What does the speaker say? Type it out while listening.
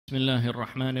بسم الله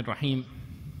الرحمن الرحيم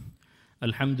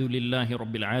الحمد لله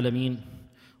رب العالمين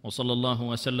وصلى الله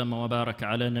وسلم وبارك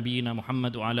على نبينا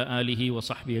محمد وعلى آله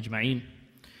وصحبه أجمعين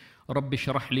رب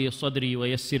اشرح لي صدري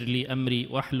ويسر لي أمري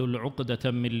واحلل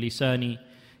عقدة من لساني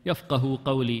يفقه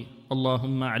قولي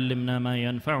اللهم علمنا ما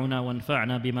ينفعنا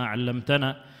وانفعنا بما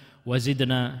علمتنا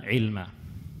وزدنا علما.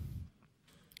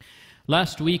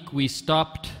 Last week we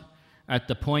stopped at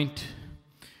the point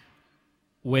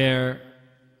where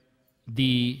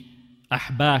the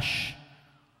Ahbash,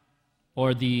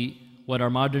 or what are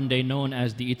modern day known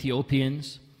as the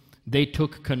Ethiopians, they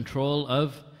took control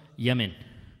of Yemen.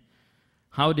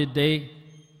 How did they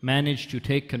manage to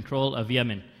take control of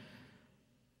Yemen?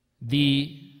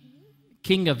 The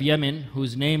king of Yemen,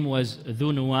 whose name was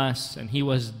Dhu Nuwas, and he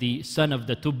was the son of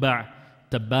the Tubba'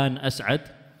 Tabban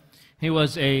As'ad, he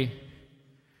was an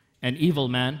evil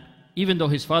man, even though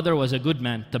his father was a good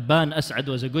man. Tabban As'ad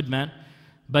was a good man,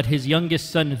 but his youngest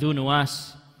son, Dhu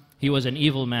Nuwas, he was an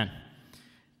evil man.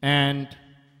 And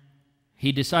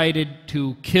he decided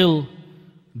to kill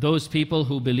those people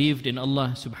who believed in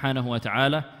Allah subhanahu wa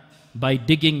ta'ala by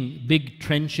digging big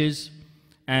trenches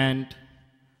and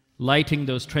lighting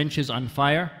those trenches on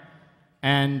fire.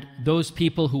 And those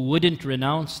people who wouldn't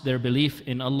renounce their belief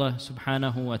in Allah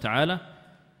subhanahu wa ta'ala,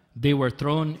 they were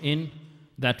thrown in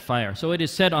that fire. So it is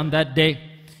said on that day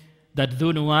that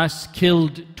Dhu Nuwas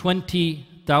killed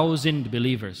 20,000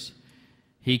 believers.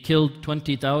 He killed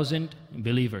 20,000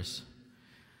 believers.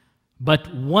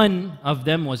 But one of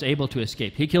them was able to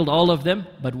escape. He killed all of them,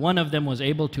 but one of them was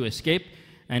able to escape,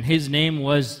 and his name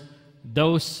was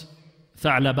Daws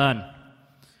Tha'laban.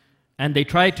 And they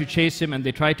tried to chase him and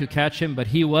they tried to catch him, but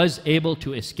he was able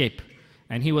to escape.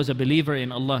 And he was a believer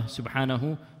in Allah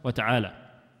subhanahu wa ta'ala.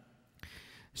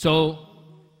 So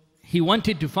he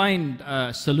wanted to find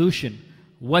a solution.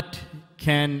 What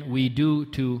can we do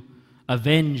to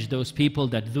avenge those people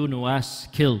that Dhu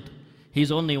Nuwas killed?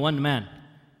 He's only one man.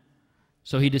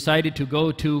 So he decided to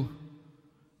go to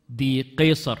the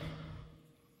Qaisar.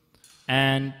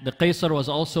 And the Qaisar was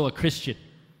also a Christian.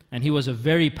 And he was a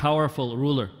very powerful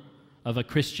ruler of a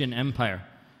Christian empire.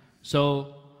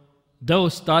 So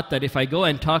those thought that if I go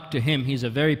and talk to him, he's a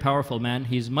very powerful man.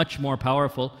 He's much more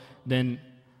powerful than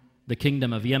the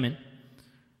kingdom of Yemen.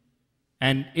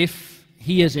 And if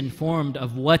he is informed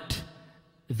of what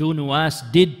Dhu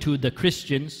Nuwas did to the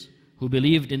Christians who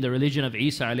believed in the religion of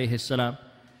Isa alayhi salam,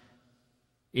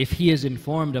 if he is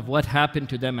informed of what happened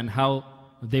to them and how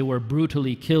they were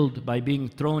brutally killed by being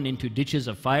thrown into ditches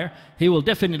of fire, he will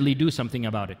definitely do something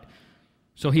about it.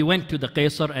 So he went to the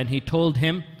Qaisar and he told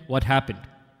him what happened.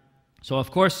 So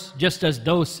of course, just as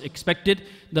Daws expected,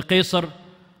 the Qaisar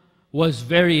was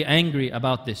very angry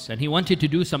about this and he wanted to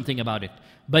do something about it.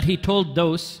 But he told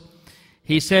Daws,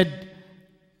 he said,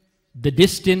 the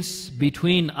distance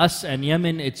between us and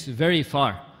Yemen, it's very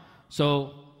far.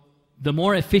 So the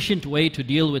more efficient way to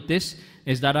deal with this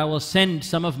is that I will send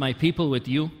some of my people with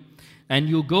you, and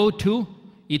you go to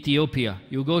Ethiopia,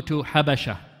 you go to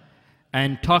Habasha,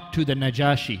 and talk to the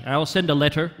Najashi. I will send a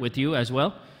letter with you as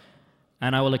well,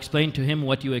 and I will explain to him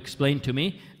what you explained to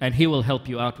me, and he will help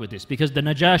you out with this. Because the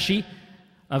Najashi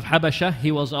of Habasha,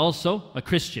 he was also a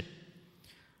Christian.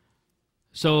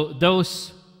 So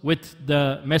those with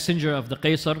the messenger of the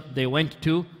Qaisar, they went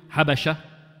to Habasha,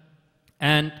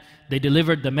 and they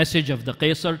delivered the message of the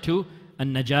Qaisar to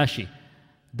An-Najashi,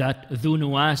 that Dhu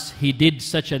Nuwas, he did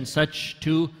such and such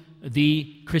to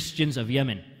the Christians of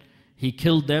Yemen. He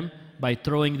killed them by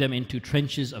throwing them into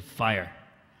trenches of fire.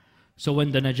 So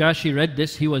when the Najashi read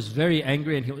this, he was very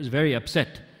angry and he was very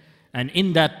upset. And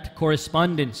in that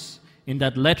correspondence, in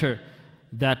that letter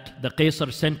that the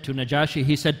Qaisar sent to Najashi,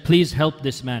 he said, please help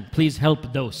this man, please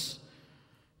help those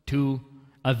to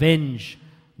avenge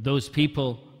those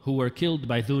people who were killed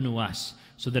by Dhu Nuwas.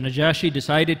 So the Najashi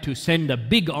decided to send a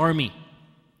big army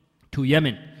to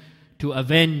Yemen to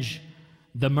avenge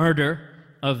the murder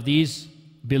of these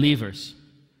believers.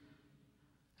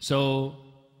 So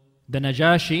the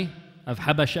Najashi of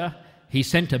Habasha, he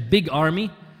sent a big army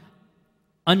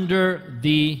under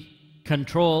the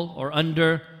control or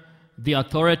under the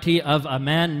authority of a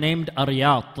man named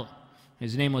Aryat.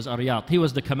 His name was Aryat. He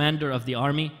was the commander of the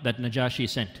army that Najashi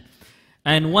sent.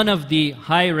 And one of the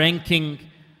high-ranking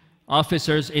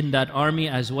officers in that army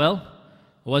as well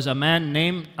was a man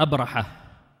named Abraha.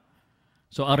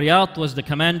 So Aryat was the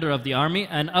commander of the army,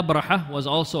 and Abraha was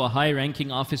also a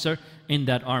high-ranking officer in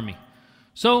that army.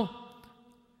 So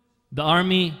the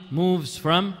army moves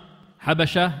from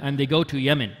Habasha and they go to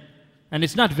Yemen. And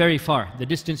it's not very far. The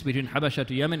distance between Habasha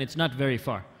to Yemen, it's not very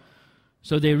far.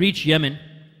 So they reach Yemen,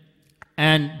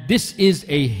 and this is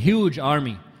a huge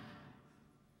army.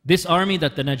 This army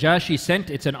that the Najashi sent,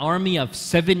 it's an army of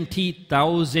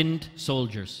 70,000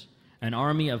 soldiers. An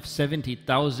army of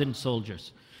 70,000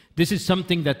 soldiers. This is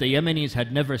something that the Yemenis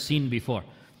had never seen before.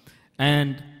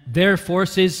 And their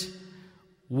forces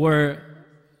were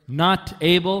not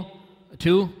able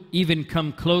to even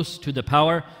come close to the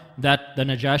power that the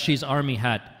Najashi's army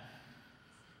had.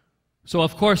 So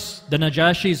of course, the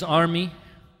Najashi's army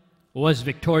was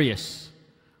victorious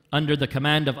under the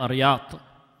command of Aryat.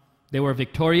 They were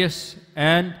victorious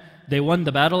and they won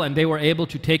the battle and they were able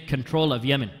to take control of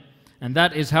Yemen. And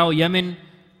that is how Yemen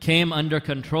came under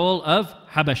control of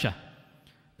Habasha.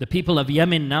 The people of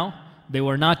Yemen now, they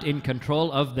were not in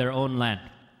control of their own land.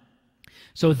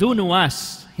 So Dhu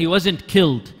Nuwas, he wasn't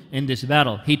killed in this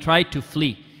battle. He tried to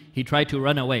flee. He tried to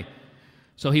run away.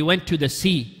 So he went to the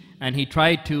sea and he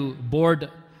tried to board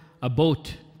a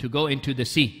boat to go into the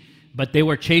sea. But they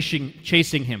were chasing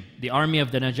him. The army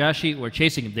of the Najashi were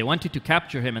chasing him. They wanted to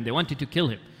capture him and they wanted to kill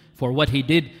him for what he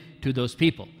did to those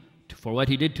people, for what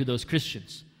he did to those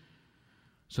Christians.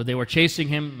 So they were chasing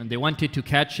him and they wanted to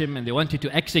catch him and they wanted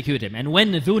to execute him. And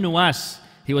when Dhu Nuwas,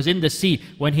 he was in the sea,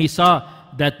 when he saw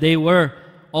that they were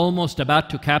almost about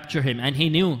to capture him and he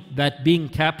knew that being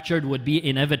captured would be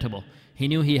inevitable, he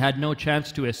knew he had no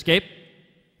chance to escape,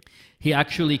 he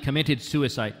actually committed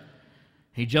suicide.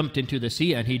 He jumped into the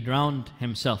sea and he drowned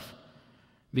himself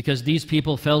because these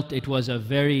people felt it was a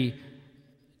very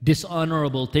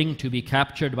dishonorable thing to be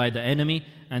captured by the enemy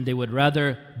and they would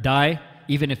rather die,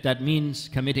 even if that means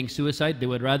committing suicide. They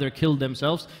would rather kill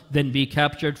themselves than be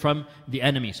captured from the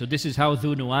enemy. So this is how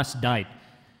Dhu Nuwas died.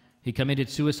 He committed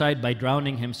suicide by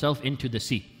drowning himself into the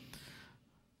sea.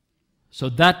 So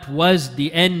that was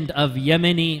the end of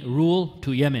Yemeni rule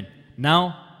to Yemen.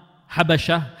 Now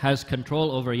Habasha has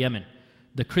control over Yemen.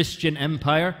 The Christian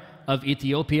empire of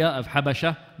Ethiopia, of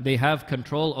Habasha, they have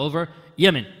control over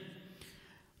Yemen.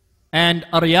 And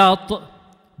Aryat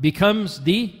becomes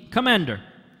the commander.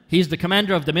 He's the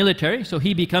commander of the military, so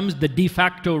he becomes the de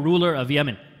facto ruler of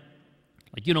Yemen.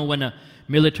 Like, you know, when a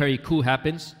military coup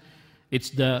happens, it's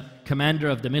the commander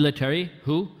of the military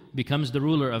who becomes the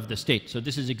ruler of the state. So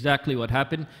this is exactly what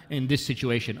happened in this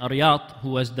situation. Aryat,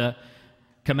 who was the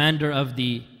commander of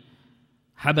the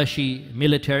Habashi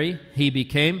military, he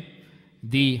became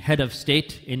the head of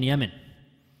state in Yemen.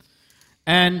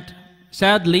 And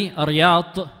sadly,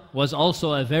 Aryat was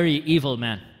also a very evil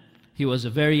man. He was a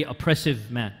very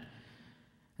oppressive man.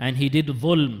 And he did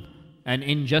dhulm and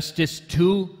injustice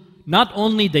to not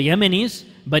only the Yemenis,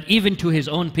 but even to his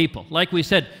own people. Like we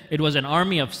said, it was an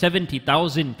army of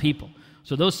 70,000 people.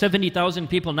 So those 70,000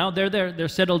 people now, they're there, they're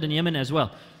settled in Yemen as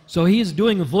well. So he's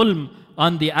doing dhulm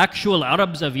on the actual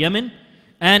Arabs of Yemen,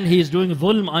 and he is doing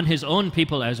dhulm on his own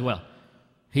people as well.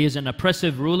 He is an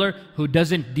oppressive ruler who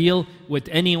doesn't deal with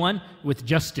anyone with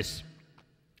justice.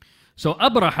 So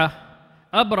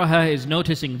Abraha is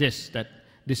noticing this, that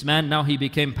this man now he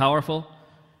became powerful.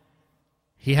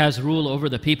 He has rule over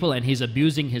the people and he's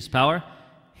abusing his power.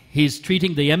 He's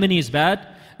treating the Yemenis bad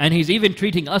and he's even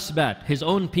treating us bad, his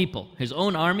own people, his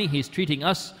own army, he's treating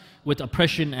us with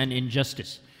oppression and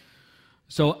injustice.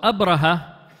 So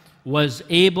Abraha was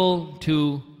able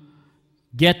to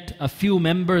get a few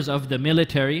members of the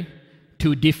military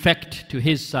to defect to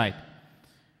his side.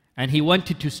 And he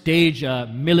wanted to stage a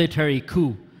military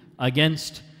coup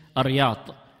against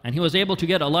Aryat. And he was able to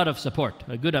get a lot of support,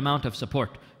 a good amount of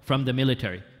support from the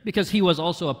military, because he was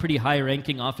also a pretty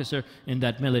high-ranking officer in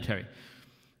that military.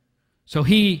 So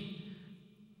he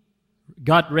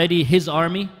got ready his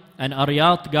army, and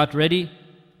Aryat got ready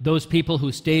those people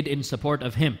who stayed in support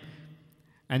of him.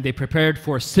 And they prepared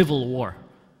for civil war.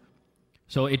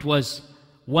 So it was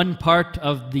one part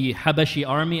of the Habashi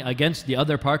army against the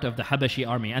other part of the Habashi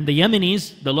army. And the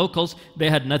Yemenis, the locals, they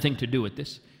had nothing to do with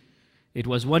this. It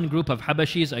was one group of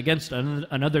Habashis against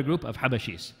another group of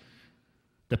Habashis.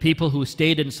 The people who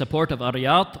stayed in support of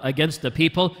Aryat against the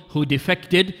people who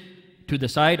defected to the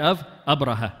side of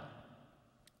Abraha.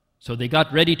 So they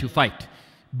got ready to fight.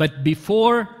 But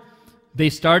before they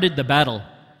started the battle,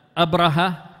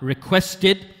 Abraha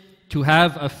requested to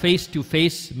have a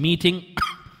face-to-face meeting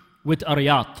with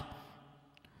Aryat.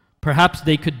 Perhaps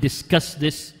they could discuss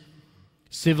this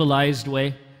civilized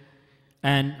way,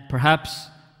 and perhaps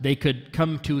they could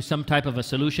come to some type of a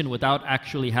solution without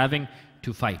actually having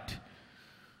to fight.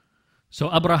 So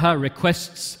Abraha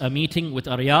requests a meeting with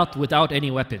Aryat without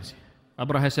any weapons.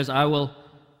 Abraha says, I will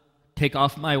take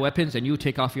off my weapons and you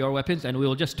take off your weapons and we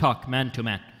will just talk man to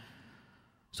man.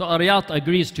 So Aryat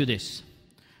agrees to this.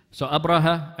 So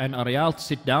Abraha and Aryat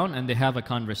sit down and they have a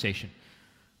conversation.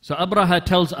 So Abraha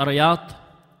tells Aryat,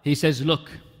 he says,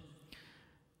 look,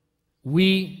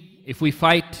 if we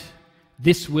fight,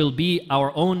 this will be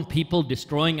our own people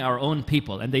destroying our own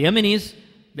people. And the Yemenis,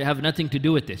 they have nothing to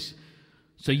do with this.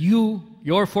 So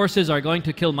your forces are going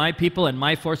to kill my people, and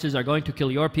my forces are going to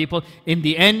kill your people. In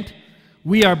the end,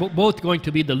 we are both going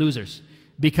to be the losers,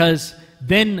 because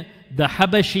then the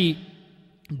Habashi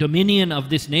dominion of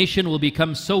this nation will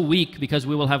become so weak, because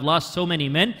we will have lost so many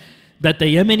men, that the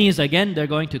Yemenis again, they're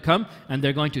going to come and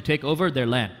they're going to take over their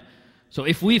land. So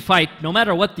if we fight, no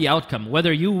matter what the outcome,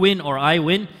 whether you win or I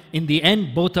win, in the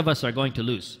end, both of us are going to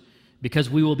lose, because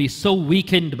we will be so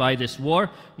weakened by this war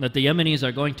that the Yemenis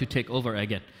are going to take over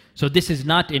again. So this is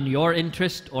not in your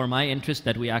interest or my interest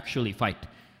that we actually fight.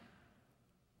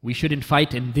 We shouldn't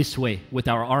fight in this way, with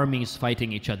our armies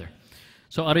fighting each other.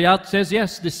 So Ariyat says,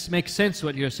 yes, this makes sense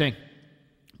what you're saying.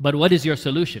 But what is your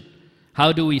solution?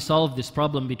 How do we solve this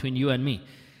problem between you and me?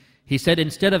 He said,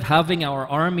 instead of having our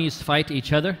armies fight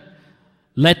each other,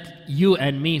 let you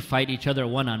and me fight each other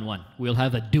one-on-one. We'll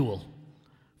have a duel.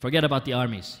 Forget about the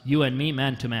armies. You and me,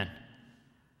 man to man.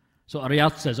 So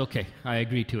Ariyat says, okay, I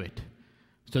agree to it.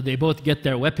 So they both get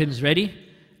their weapons ready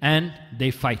and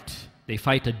they fight. They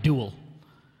fight a duel.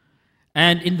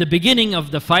 And in the beginning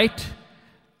of the fight,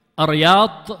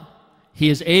 Ariyat, he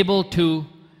is able to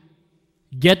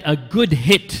get a good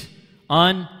hit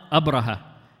on Abraha.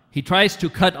 He tries to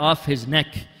cut off his neck,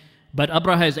 but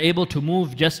Abraha is able to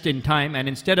move just in time, and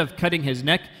instead of cutting his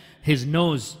neck, his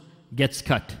nose gets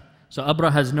cut. So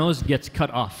Abraha's nose gets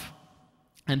cut off.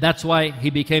 And that's why he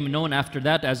became known after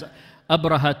that as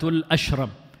Abrahatul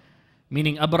Ashram,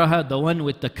 meaning Abraha, the one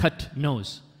with the cut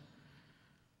nose.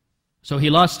 So he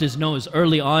lost his nose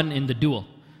early on in the duel.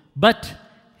 But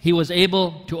he was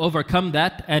able to overcome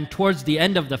that, and towards the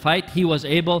end of the fight, he was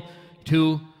able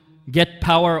to get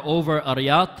power over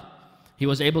Ariyat. He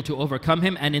was able to overcome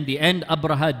him, and in the end,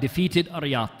 Abraha defeated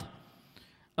Ariyat.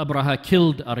 Abraha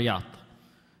killed Ariyat.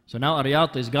 So now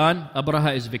Ariyat is gone,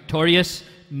 Abraha is victorious,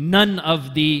 none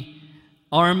of the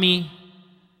army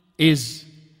is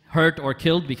hurt or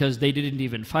killed because they didn't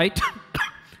even fight.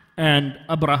 And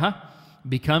Abraha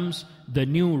becomes the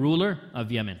new ruler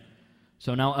of Yemen.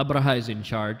 So now Abraha is in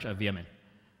charge of Yemen.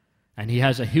 And he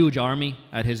has a huge army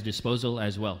at his disposal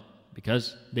as well,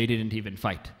 because they didn't even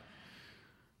fight.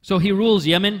 So he rules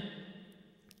Yemen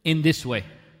in this way.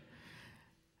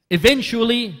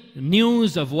 Eventually,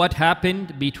 news of what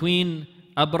happened between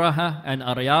Abraha and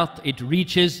Ariyat, it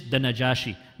reaches the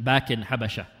Najashi back in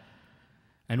Habasha.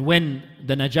 And when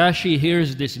the Najashi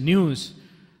hears this news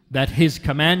that his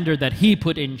commander that he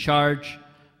put in charge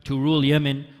to rule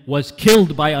Yemen was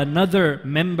killed by another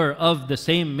member of the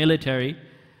same military,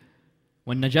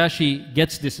 when Najashi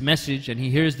gets this message and he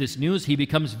hears this news, he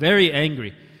becomes very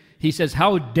angry. He says,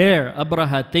 how dare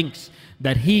Abraha thinks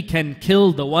that he can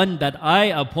kill the one that I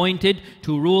appointed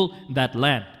to rule that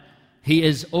land. He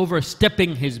is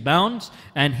overstepping his bounds,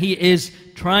 and he is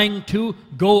trying to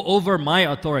go over my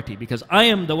authority, because I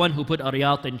am the one who put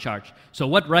Ariyat in charge. So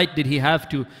what right did he have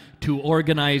to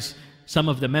organize some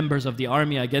of the members of the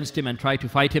army against him and try to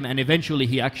fight him, and eventually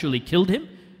he actually killed him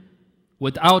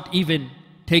without even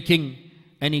taking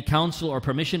any counsel or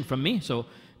permission from me? So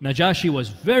Najashi was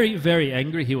very, very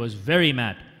angry. He was very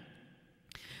mad.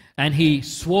 And he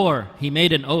swore, he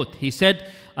made an oath. He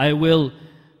said, I will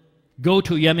go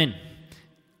to Yemen.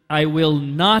 I will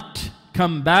not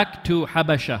come back to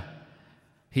Habasha.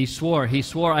 He swore,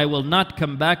 I will not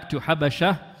come back to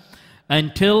Habasha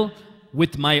until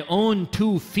with my own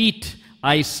 2 feet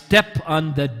I step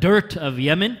on the dirt of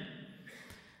Yemen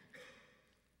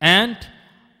and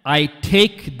I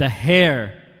take the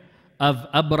hair of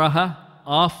Abraha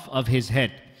off of his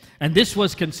head. And this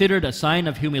was considered a sign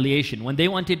of humiliation. When they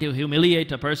wanted to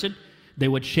humiliate a person, they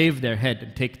would shave their head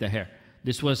and take the hair.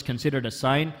 This was considered a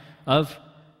sign of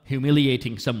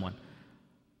humiliating someone.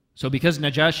 So because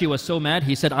Najashi was so mad,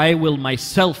 he said, I will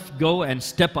myself go and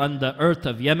step on the earth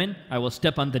of Yemen. I will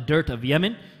step on the dirt of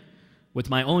Yemen with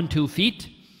my own 2 feet,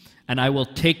 and I will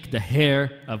take the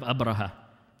hair of Abraha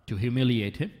to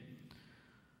humiliate him.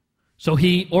 So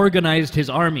he organized his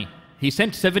army. He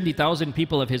sent 70,000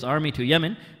 people of his army to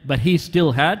Yemen, but he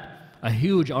still had a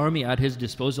huge army at his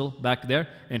disposal back there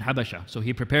in Habasha. So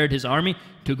he prepared his army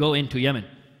to go into Yemen.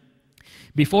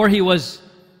 Before he was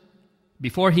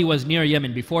near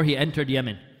Yemen, before he entered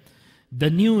Yemen, the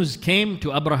news came to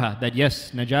Abraha that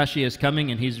yes, Najashi is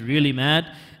coming and he's really mad,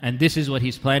 and this is what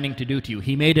he's planning to do to you.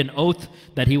 He made an oath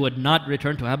that he would not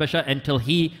return to Habasha until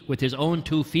he, with his own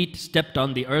 2 feet, stepped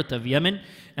on the earth of Yemen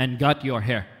and got your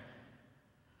hair.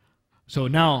 So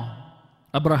now,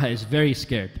 Abraha is very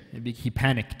scared. He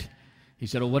panicked. He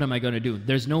said, oh, what am I going to do?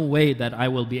 There's no way that I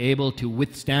will be able to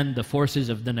withstand the forces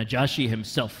of the Najashi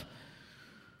himself.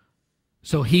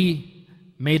 So he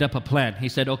made up a plan. He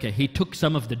said, okay, he took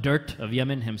some of the dirt of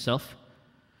Yemen himself,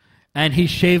 and he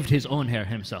shaved his own hair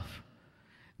himself.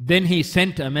 Then he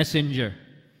sent a messenger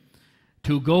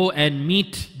to go and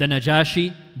meet the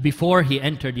Najashi before he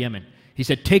entered Yemen. He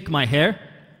said, take my hair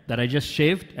that I just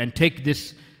shaved and take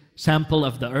this sample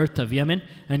of the earth of Yemen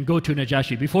and go to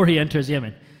Najashi before he enters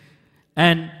Yemen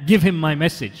and give him my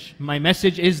message. My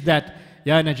message is that,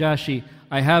 Ya Najashi,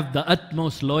 I have the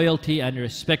utmost loyalty and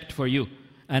respect for you,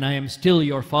 and I am still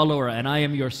your follower and I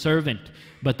am your servant.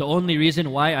 But the only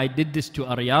reason why I did this to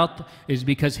Aryat is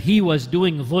because he was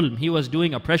doing dhulm, he was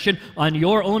doing oppression on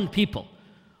your own people,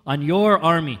 on your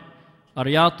army.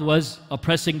 Aryat was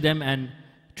oppressing them and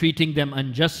treating them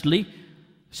unjustly.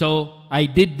 So I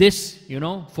did this,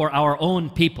 for our own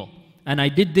people. And I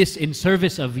did this in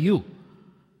service of you.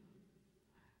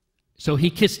 So he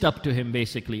kissed up to him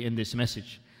basically in this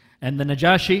message. And the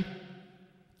Najashi,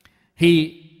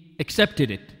 he accepted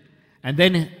it. And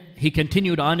then he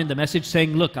continued on in the message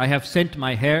saying, look, I have sent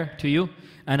my hair to you,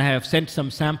 and I have sent some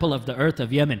sample of the earth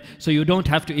of Yemen. So you don't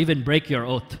have to even break your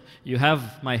oath. You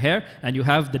have my hair and you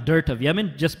have the dirt of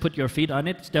Yemen. Just put your feet on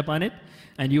it, step on it,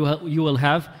 and you will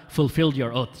have fulfilled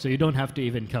your oath. So you don't have to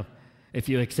even come if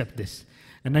you accept this.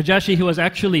 And Najashi, he was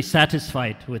actually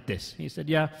satisfied with this. He said,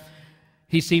 yeah,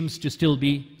 he seems to still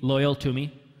be loyal to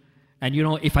me. And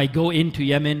if I go into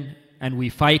Yemen and we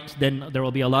fight, then there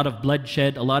will be a lot of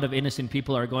bloodshed, a lot of innocent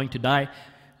people are going to die.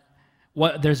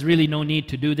 There's really no need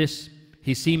to do this.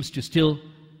 He seems to still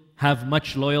have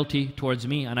much loyalty towards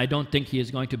me, and I don't think he is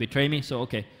going to betray me, so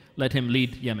okay, let him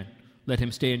lead Yemen. Let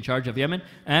him stay in charge of Yemen.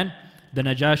 And the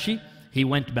Najashi, he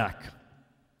went back.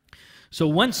 So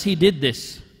once he did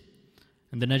this,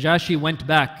 and the Najashi went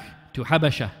back to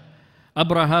Habasha,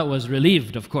 Abraha was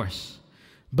relieved, of course,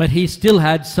 but he still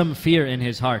had some fear in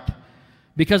his heart.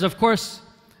 Because of course,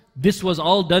 this was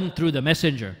all done through the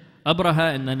messenger.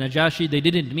 Abraha and the Najashi, they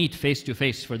didn't meet face to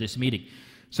face for this meeting.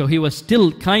 So he was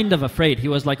still kind of afraid. He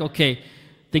was like, okay,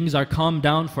 things are calmed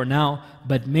down for now,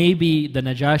 but maybe the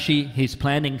Najashi, he's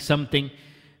planning something.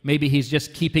 Maybe he's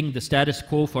just keeping the status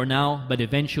quo for now, but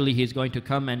eventually he's going to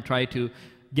come and try to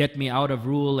get me out of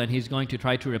rule, and he's going to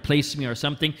try to replace me or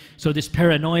something. So this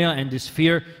paranoia and this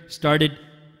fear started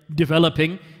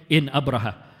developing in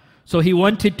Abraha. So he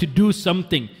wanted to do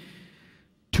something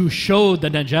to show the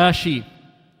Najashi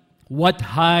what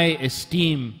high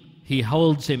esteem he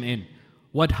holds him in,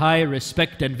 what high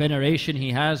respect and veneration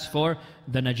he has for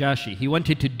the Najashi. He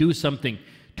wanted to do something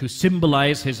to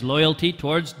symbolize his loyalty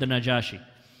towards the Najashi.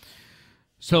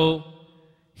 So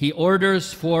he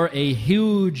orders for a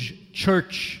huge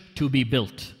church to be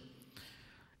built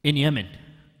in Yemen.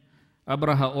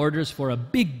 Abraha orders for a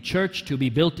big church to be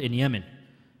built in Yemen.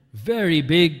 Very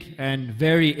big and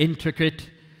very intricate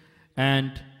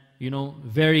and,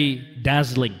 very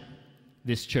dazzling,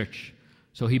 this church.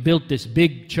 So he built this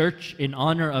big church in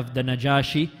honor of the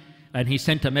Najashi, and he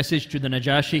sent a message to the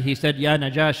Najashi. He said, Ya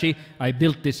Najashi, I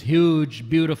built this huge,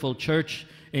 beautiful church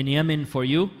in Yemen for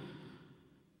you,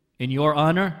 in your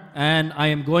honor, and I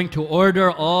am going to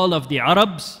order all of the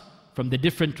Arabs, from the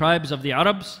different tribes of the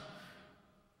Arabs,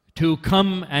 to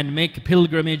come and make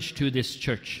pilgrimage to this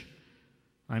church.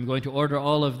 I'm going to order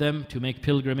all of them to make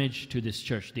pilgrimage to this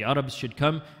church. The Arabs should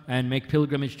come and make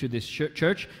pilgrimage to this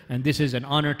church, and this is an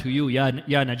honor to you, Ya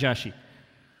Najashi.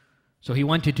 So he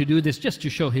wanted to do this just to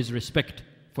show his respect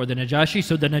for the Najashi,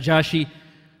 so the Najashi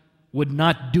would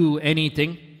not do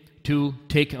anything to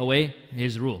take away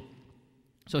his rule.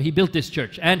 So he built this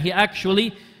church, and he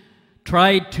actually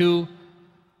tried to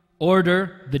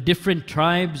order the different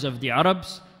tribes of the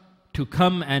Arabs to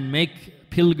come and make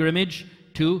pilgrimage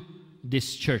to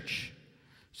this church.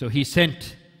 So he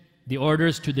sent the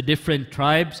orders to the different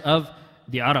tribes of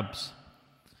the Arabs.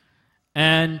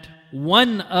 And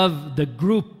one of the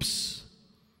groups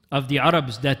of the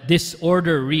Arabs that this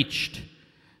order reached,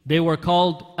 they were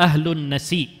called Ahlun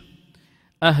Nasi.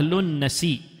 Ahlun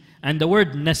Nasi. And the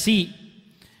word Nasi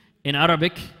in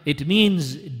Arabic, it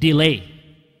means delay.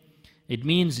 It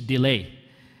means delay.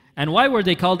 And why were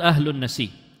they called Ahlun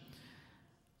Nasi?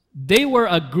 They were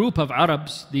a group of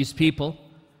Arabs, these people,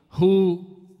 who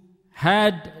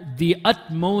had the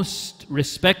utmost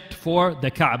respect for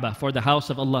the Kaaba, for the house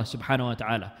of Allah subhanahu wa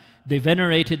ta'ala. They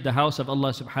venerated the house of Allah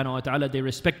subhanahu wa ta'ala. They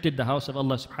respected the house of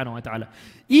Allah subhanahu wa ta'ala.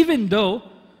 Even though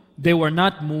they were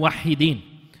not muwahhideen,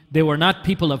 they were not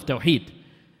people of Tawheed.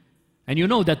 And you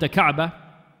know that the Kaaba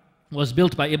was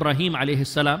built by Ibrahim alayhi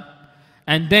salam.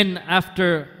 And then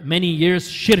after many years,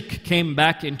 shirk came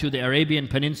back into the Arabian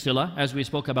Peninsula, as we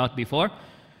spoke about before.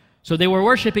 So they were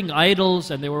worshipping idols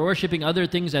and they were worshipping other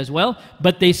things as well,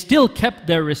 but they still kept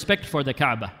their respect for the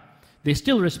Kaaba. They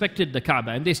still respected the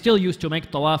Kaaba, and they still used to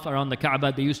make tawaf around the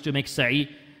Kaaba. They used to make sa'i.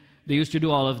 They used to do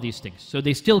all of these things. So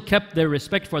they still kept their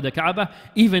respect for the Kaaba,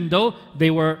 even though they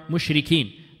were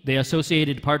mushrikeen. They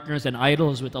associated partners and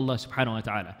idols with Allah subhanahu wa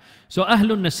ta'ala. So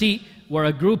Ahlul Nasi were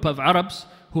a group of Arabs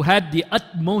who had the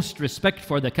utmost respect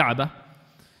for the Kaaba,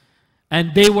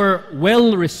 and they were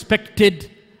well respected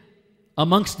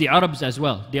amongst the Arabs as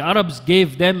well. The Arabs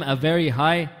gave them a very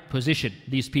high position,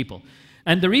 these people.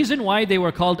 And the reason why they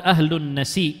were called Ahlul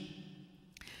Nasi,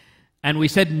 and we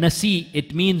said Nasi,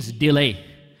 it means delay,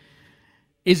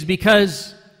 is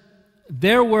because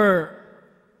there were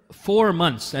 4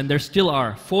 months, and there still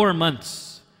are 4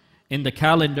 months in the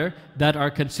calendar that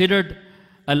are considered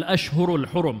Al-Ashhurul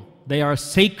Hurum. They are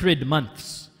sacred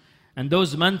months. And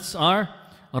those months are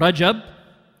Rajab,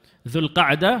 Dhul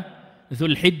Qa'dah,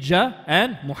 Dhul Hijjah,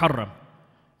 and Muharram.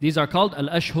 These are called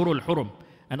Al-Ashhurul Hurum.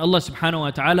 And Allah subhanahu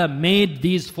wa ta'ala made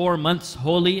these 4 months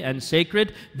holy and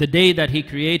sacred the day that He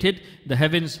created the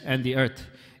heavens and the earth.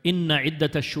 إن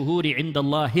عدة الشهور عند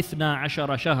الله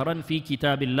 12 شهرا في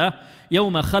كتاب الله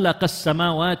يوم خلق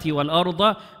السماوات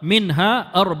والأرض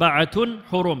منها 4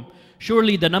 حرم.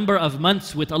 Surely the number of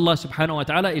months with Allah subhanahu wa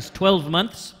ta'ala is 12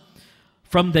 months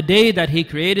from the day that He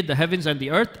created the heavens and the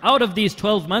earth. Out of these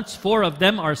 12 months, 4 of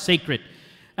them are sacred.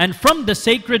 And from the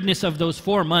sacredness of those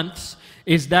 4 months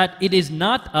is that it is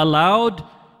not allowed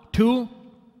to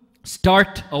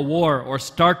start a war or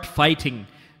start fighting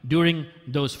during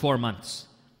those 4 months.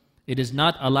 It is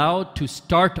not allowed to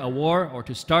start a war or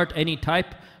to start any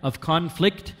type of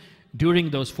conflict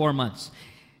during those 4 months.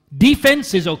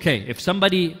 Defense is okay. If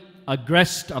somebody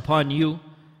aggressed upon you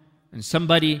and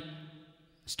somebody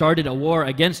started a war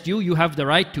against you, you have the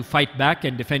right to fight back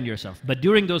and defend yourself. But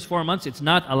during those 4 months, it's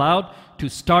not allowed to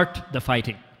start the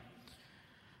fighting.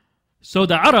 So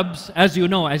the Arabs, as you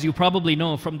know, as you probably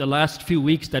know from the last few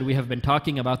weeks that we have been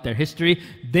talking about their history,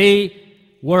 they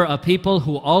were a people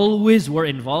who always were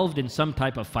involved in some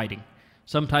type of fighting.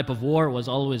 Some type of war was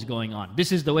always going on.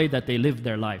 This is the way that they lived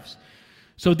their lives.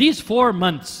 So these 4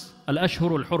 months,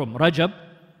 Al-Ashhurul Hurum, Rajab,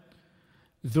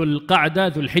 Dhul Qa'dah,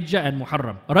 Dhul Hijjah, and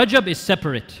Muharram. Rajab is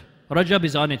separate. Rajab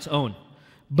is on its own.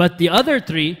 But the other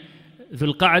 3,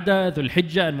 Dhul Qa'dah, Dhul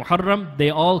Hijjah, and Muharram, they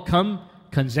all come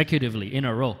consecutively in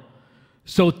a row.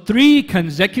 So 3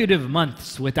 consecutive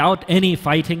months without any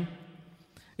fighting.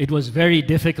 It was very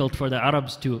difficult for the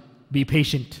Arabs to be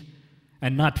patient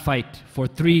and not fight for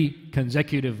 3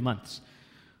 consecutive months.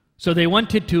 So they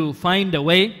wanted to find a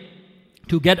way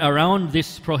to get around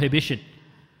this prohibition.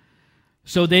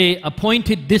 So they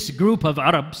appointed this group of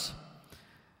Arabs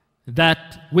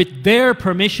that with their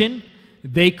permission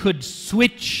they could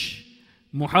switch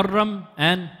Muharram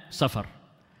and Safar.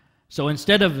 So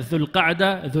instead of Dhul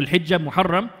Qa'dah, Dhul Hijjah,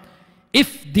 Muharram,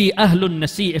 if the Ahlul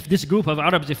Nasi, if this group of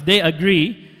Arabs, if they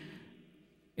agree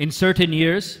in certain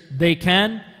years, they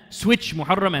can switch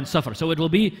Muharram and Safar. So it will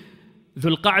be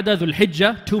Dhul Qa'dah, Dhul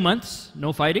Hijjah, 2 months,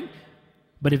 no fighting.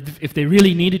 But if they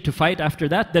really needed to fight after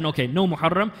that, then okay, no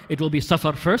Muharram, it will be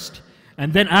Safar first.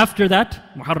 And then after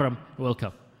that, Muharram will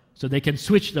come. So they can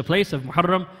switch the place of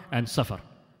Muharram and Safar.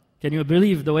 Can you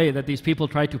believe the way that these people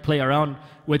try to play around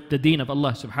with the deen of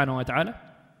Allah subhanahu wa ta'ala?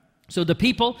 So the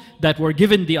people that were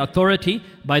given the authority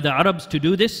by the Arabs to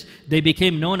do this, they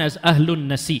became known as Ahlun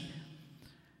Nasi.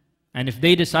 And if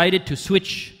they decided to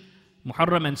switch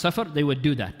Muharram and Safar, they would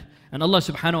do that. And Allah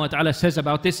subhanahu wa ta'ala says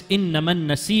about this, إِنَّمَا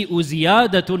النَّسِيءُ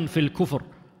زِيَادَةٌ فِي الْكُفْرِ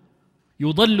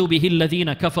يُضَلُّ بِهِ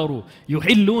الَّذِينَ كَفَرُوا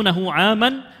يُحِلُّونَهُ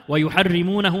عَامًا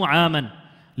وَيُحَرِّمُونَهُ عَامًا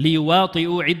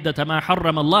لِيُوَاطِئُوا عِدَّةَ مَا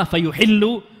حَرَّمَ اللَّهُ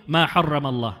فَيُحِلُّوا مَا حَرَّمَ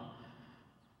اللَّهُ.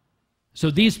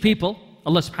 So these people,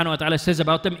 Allah subhanahu wa ta'ala says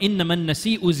about them, إِنَّمَا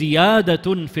النَّسِيءُ زِيَادَةٌ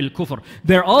فِي الْكُفْرِ.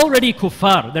 They're already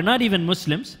kuffar, they're not even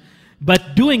Muslims.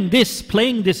 But doing this,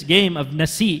 playing this game of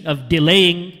nasi, of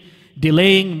delaying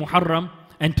Muharram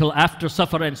until after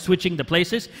Safar and switching the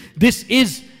places, this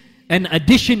is an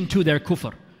addition to their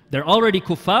kufr. They're already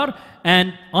kuffar,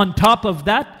 and on top of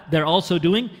that, they're also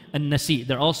doing a nasi.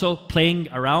 They're also playing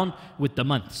around with the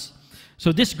months.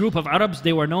 So this group of Arabs,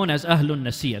 they were known as Ahlun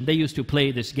Nasi, and they used to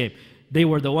play this game. They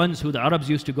were the ones who the Arabs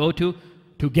used to go to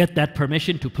get that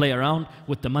permission to play around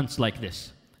with the months like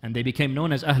this. And they became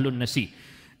known as Ahlun Nasi.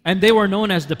 And they were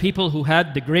known as the people who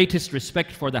had the greatest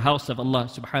respect for the house of Allah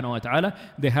subhanahu wa ta'ala.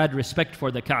 They had respect for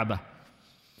the Kaaba.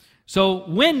 So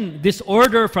when this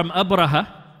order from Abraha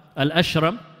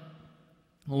al-Ashram,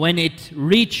 when it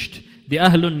reached the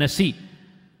Ahlun Nasi,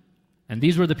 and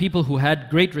these were the people who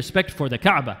had great respect for the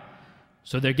Kaaba.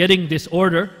 So they're getting this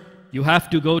order, you have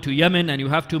to go to Yemen and you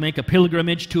have to make a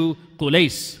pilgrimage to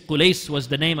Qulais. Qulais was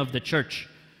the name of the church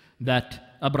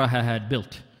that Abraha had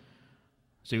built.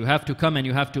 So you have to come and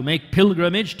you have to make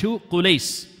pilgrimage to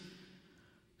Qulays.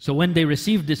 So when they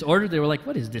received this order, they were like,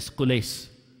 what is this Qulays?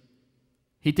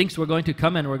 He thinks we're going to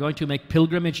come and we're going to make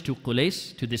pilgrimage to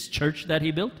Qulays, to this church that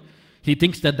he built. He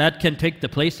thinks that that can take the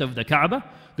place of the Kaaba.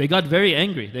 They got very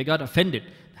angry. They got offended.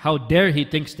 How dare he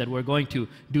thinks that we're going to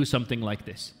do something like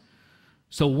this?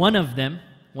 So one of them,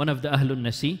 one of the Ahlun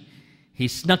Nasi, he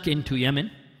snuck into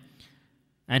Yemen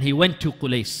and he went to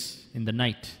Qulays in the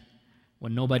night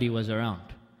when nobody was around.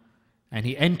 And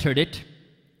he entered it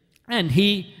and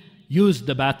he used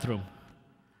the bathroom.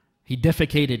 He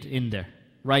defecated in there,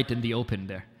 right in the open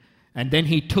there. And then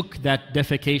he took that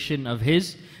defecation of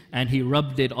his and he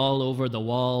rubbed it all over the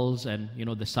walls and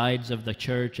the sides of the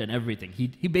church and everything.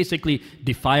 He basically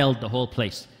defiled the whole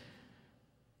place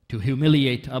to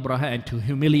humiliate Abraha and to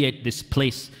humiliate this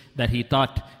place that he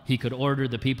thought he could order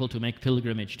the people to make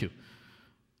pilgrimage to.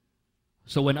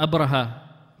 So when Abraha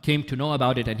came to know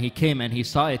about it and he came and he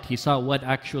saw it, he saw what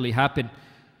actually happened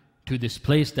to this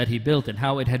place that he built and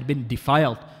how it had been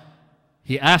defiled.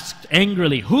 He asked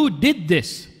angrily, who did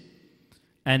this?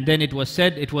 And then it was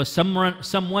said it was someone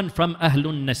from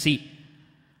Ahlun Nasi.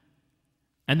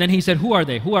 And then he said, who are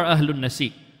they? Who are Ahlun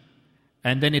Nasi?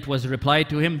 And then it was replied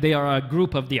to him, they are a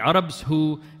group of the Arabs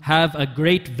who have a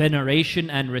great veneration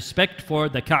and respect for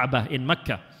the Kaaba in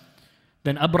Mecca.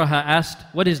 Then Abraha asked,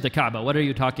 what is the Kaaba? What are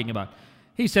you talking about?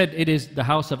 He said, it is the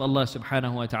house of Allah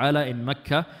subhanahu wa ta'ala in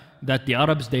Mecca, that the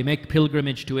Arabs, they make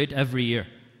pilgrimage to it every year.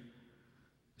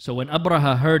 So when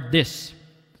Abraha heard this,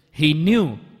 he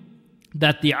knew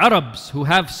that the Arabs who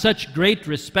have such great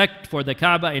respect for the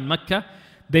Kaaba in Mecca,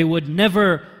 they would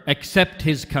never accept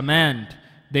his command.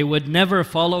 They would never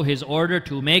follow his order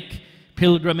to make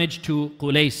pilgrimage to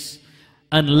Qulays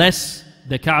unless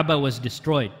the Kaaba was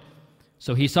destroyed.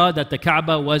 So he saw that the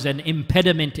Kaaba was an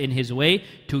impediment in his way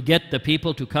to get the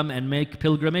people to come and make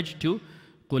pilgrimage to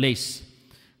Qulays.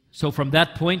 So from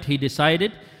that point he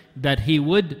decided that he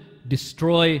would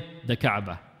destroy the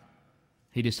Kaaba.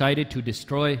 He decided to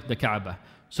destroy the Kaaba.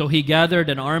 So he gathered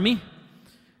an army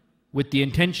with the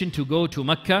intention to go to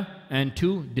Mecca and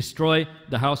to destroy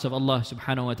the house of Allah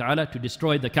subhanahu wa ta'ala, to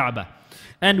destroy the Kaaba.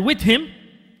 And with him,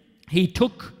 he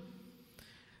took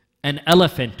an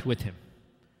elephant with him.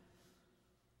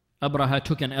 Abraha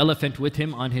took an elephant with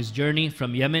him on his journey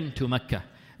from Yemen to Mecca.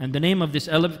 And the name of this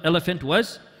elephant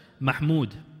was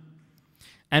Mahmud.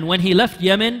 And when he left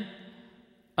Yemen,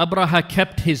 Abraha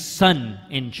kept his son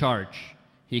in charge.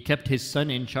 He kept his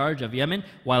son in charge of Yemen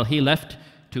while he left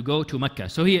to go to Mecca.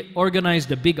 So he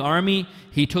organized a big army.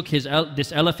 He took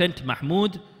this elephant,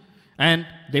 Mahmud, and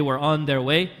they were on their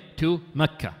way to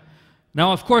Mecca.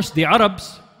 Now, of course, the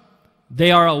Arabs,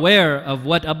 they are aware of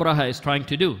what Abraha is trying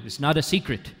to do. It's not a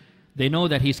secret. They know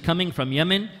that he's coming from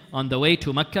Yemen on the way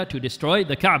to Mecca to destroy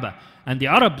the Kaaba. And the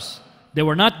Arabs, they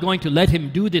were not going to let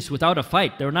him do this without a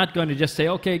fight. They were not going to just say,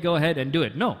 okay, go ahead and do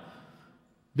it. No.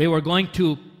 They were going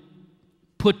to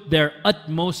put their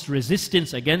utmost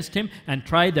resistance against him and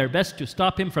try their best to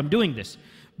stop him from doing this.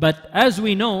 But as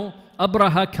we know,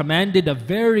 Abraha commanded a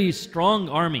very strong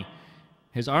army.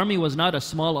 His army was not a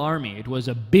small army. It was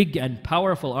a big and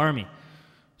powerful army.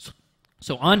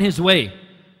 So on his way,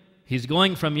 he's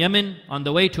going from Yemen on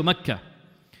the way to Mecca.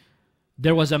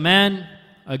 There was a man,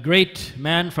 a great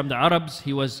man from the Arabs.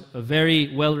 He was a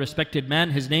very well-respected man.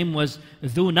 His name was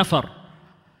Dhu Nafar.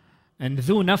 And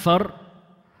Dhu Nafar,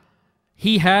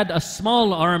 he had a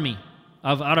small army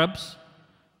of Arabs,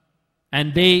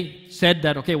 and they said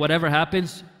that, okay, whatever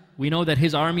happens, we know that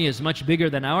his army is much bigger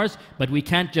than ours, but we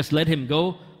can't just let him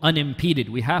go unimpeded.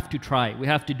 We have to try. We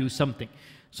have to do something.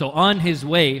 So on his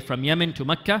way from Yemen to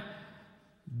Mecca,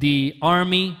 the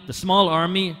small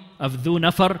army of Dhu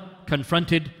Nafar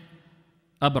confronted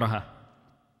Abraha.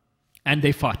 And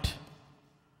they fought.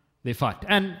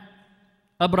 And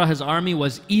Abraha's army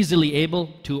was easily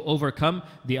able to overcome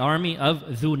the army of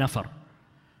Dhu Nafar.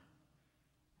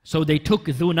 So they took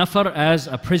Dhu Nafar as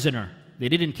a prisoner. They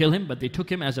didn't kill him, but they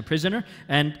took him as a prisoner,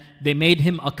 and they made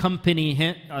him accompany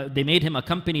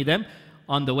them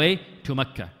on the way to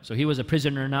Mecca. So he was a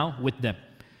prisoner now with them.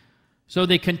 So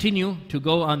they continue to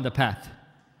go on the path,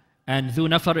 and Dhu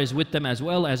Nafar is with them as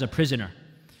well as a prisoner.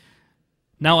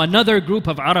 Now another group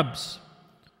of Arabs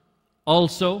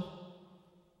also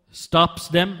stops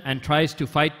them and tries to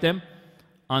fight them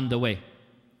on the way.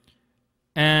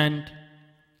 And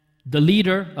the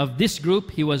leader of this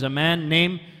group, he was a man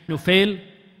named Nufail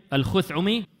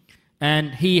al-Khuth'umi,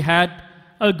 and he had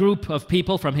a group of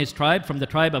people from his tribe, from the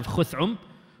tribe of Khuth'um,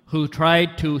 who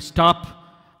tried to stop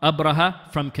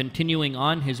Abraha from continuing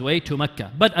on his way to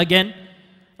Mecca. But again,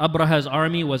 Abraha's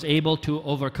army was able to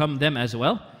overcome them as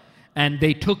well, and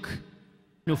they took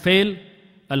Nufail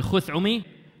al-Khuth'umi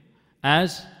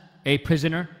as a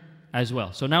prisoner as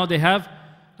well. So now they have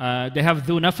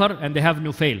Dhu Nafar and they have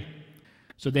Nufail.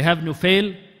 So they have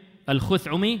Nufail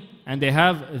al-Khuth'umi and they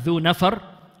have Dhu Nafar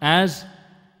as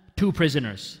two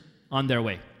prisoners on their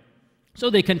way. So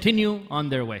they continue on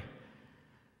their way.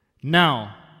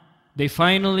 Now, they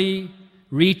finally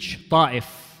reach Ta'if.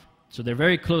 So they're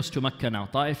very close to Mecca now.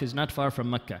 Ta'if is not far from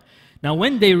Mecca. Now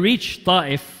when they reach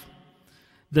Ta'if,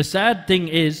 the sad thing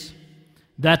is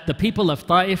that the people of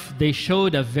Ta'if, they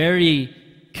showed a very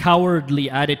cowardly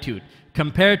attitude.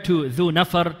 Compared to Dhu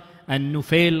Nafar and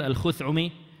Nufail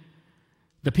al-Khuth'umi,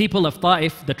 the people of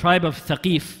Ta'if, the tribe of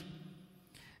Thaqif,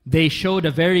 they showed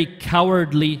a very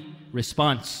cowardly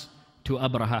response to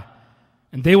Abraha.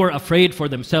 And they were afraid for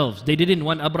themselves. They didn't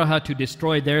want Abraha to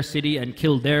destroy their city and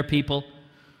kill their people.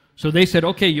 So they said,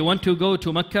 okay, you want to go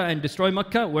to Mecca and destroy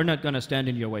Mecca? We're not going to stand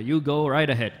in your way. You go right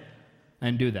ahead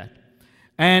and do that.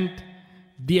 And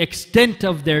the extent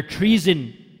of their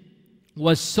treason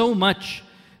was so much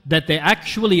that they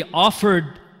actually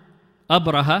offered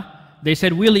Abraha, they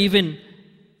said, we'll even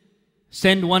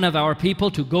send one of our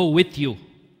people to go with you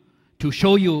to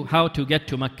show you how to get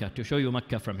to Mecca, to show you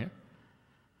Mecca from here.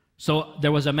 So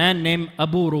there was a man named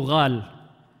Abu Rughal.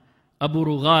 Abu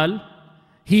Rughal,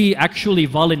 he actually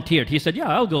volunteered. He said, yeah,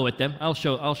 I'll go with them. I'll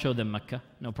show them Mecca,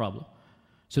 no problem.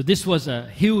 So this was a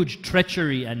huge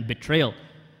treachery and betrayal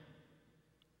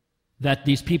that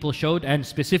these people showed, and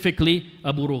specifically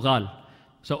Abu Rughal.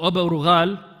 So Abu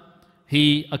Rughal,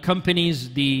 he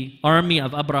accompanies the army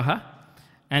of Abraha,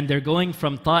 and they're going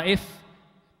from Ta'if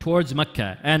towards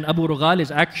Mecca. And Abu Rughal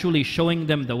is actually showing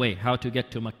them the way, how to get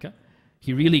to Mecca.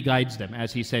 He really guides them,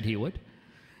 as he said he would.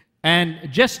 And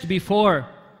just before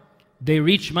they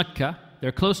reach Mecca,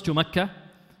 they're close to Mecca,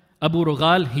 Abu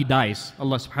Rughal, he dies.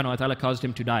 Allah subhanahu wa ta'ala caused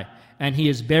him to die. And he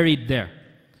is buried there.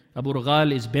 Abu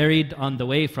Rughal is buried on the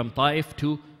way from Ta'if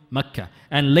to Mecca.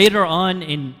 And later on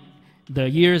in the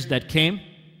years that came,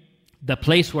 the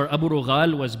place where Abu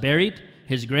Rughal was buried,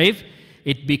 his grave,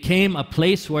 it became a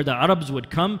place where the Arabs would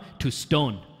come to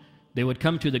stone. They would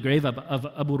come to the grave of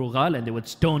Abu Rughal and they would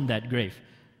stone that grave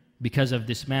because of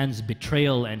this man's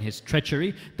betrayal and his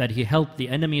treachery, that he helped the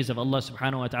enemies of Allah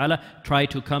subhanahu wa ta'ala try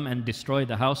to come and destroy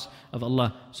the house of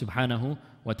Allah subhanahu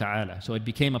wa ta'ala. So it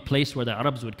became a place where the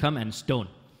Arabs would come and stone.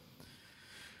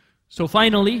 So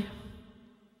finally,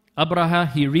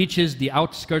 Abraha, he reaches the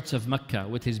outskirts of Mecca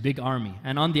with his big army.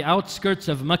 And on the outskirts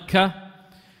of Mecca,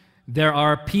 there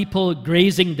are people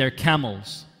grazing their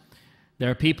camels. There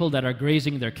are people that are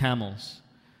grazing their camels.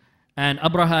 And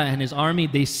Abraha and his army,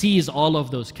 they seize all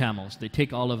of those camels. They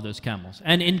take all of those camels.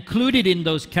 And included in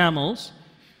those camels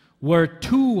were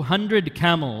 200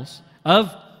 camels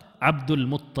of Abdul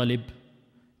Muttalib.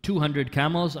 200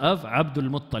 camels of Abdul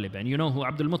Muttalib. And you know who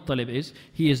Abdul Muttalib is?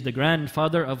 He is the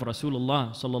grandfather of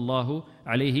Rasulullah sallallahu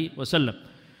alayhi wasallam.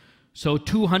 So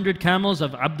 200 camels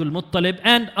of Abdul Muttalib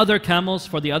and other camels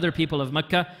for the other people of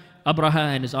Mecca.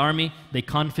 Abraha and his army, they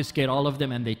confiscate all of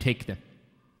them and they take them.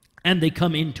 And they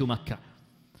come into Mecca.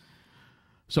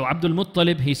 So Abdul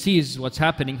Muttalib, he sees what's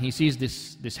happening. He sees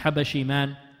this Habashi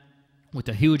man with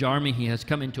a huge army. He has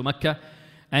come into Mecca.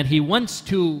 And he wants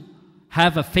to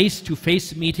have a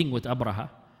face-to-face meeting with Abraha.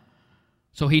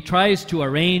 So he tries to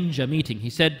arrange a meeting. He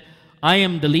said, I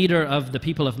am the leader of the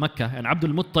people of Mecca. And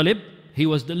Abdul Muttalib, he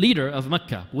was the leader of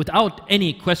Mecca without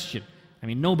any question. I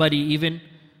mean, nobody even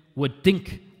would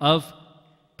think of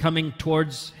coming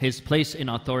towards his place in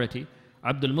authority.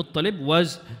 Abdul Muttalib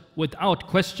was without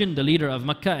question the leader of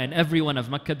Mecca, and everyone of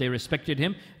Mecca, they respected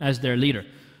him as their leader.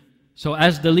 So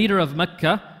as the leader of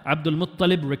Mecca, Abdul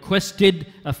Muttalib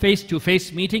requested a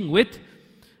face-to-face meeting with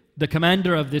the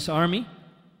commander of this army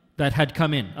that had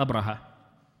come in, Abraha.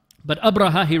 But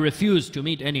Abraha, he refused to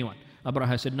meet anyone.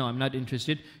 Abraha said, no, I'm not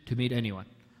interested to meet anyone.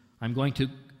 I'm going to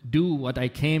do what I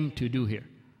came to do here.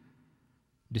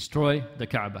 Destroy the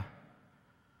Kaaba.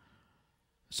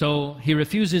 So he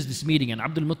refuses this meeting, and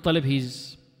Abdul Muttalib, he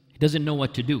doesn't know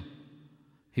what to do.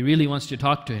 He really wants to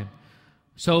talk to him.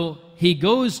 So he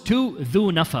goes to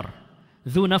Dhu Nafar.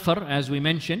 Dhu Nafar, as we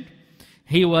mentioned,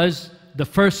 he was the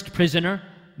first prisoner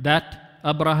that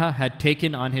Abraha had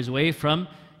taken on his way from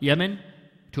Yemen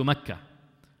to Mecca.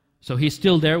 So he's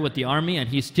still there with the army and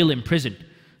he's still imprisoned.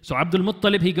 So Abdul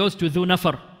Muttalib, he goes to Dhu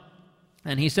Nafar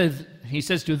and he says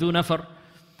to Dhu Nafar,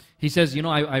 he says, you know,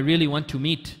 I really want to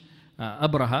meet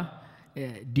Abraha.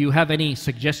 Do you have any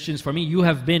suggestions for me? You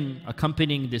have been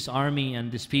accompanying this army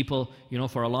and this people, you know,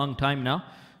 for a long time now.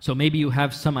 So maybe you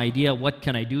have some idea what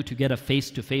can I do to get a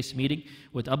face-to-face meeting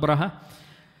with Abraha.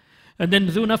 And then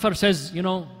Dhu Nafar says, you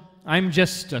know, I'm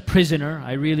just a prisoner.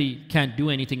 I really can't do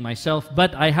anything myself.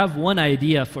 But I have one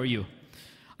idea for you.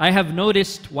 I have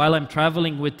noticed while I'm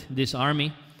traveling with this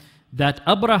army that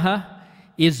Abraha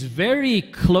is very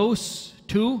close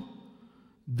to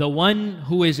the one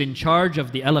who is in charge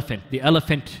of the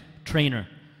elephant trainer.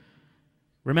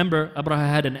 Remember, Abraha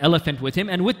had an elephant with him,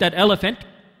 and with that elephant,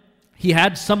 he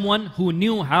had someone who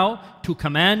knew how to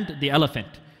command the elephant.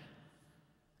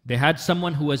 They had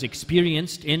someone who was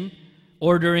experienced in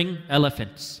ordering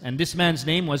elephants, and this man's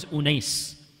name was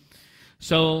Unais.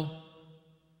 So,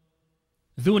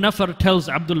 Dhu Nafar tells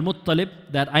Abdul Muttalib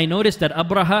that I noticed that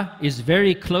Abraha is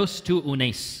very close to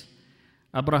Unais.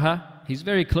 Abraha, he's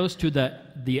very close to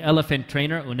the elephant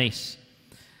trainer, Unais.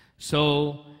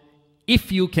 So,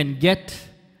 if you can get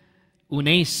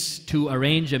Unais to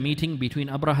arrange a meeting between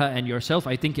Abraha and yourself,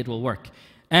 I think it will work.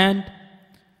 And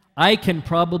I can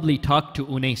probably talk to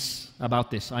Unais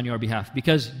about this on your behalf,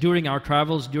 because during our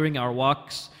travels, during our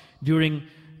walks, during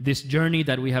this journey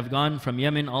that we have gone from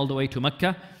Yemen all the way to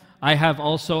Mecca, I have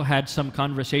also had some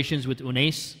conversations with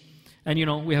Unais, and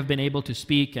we have been able to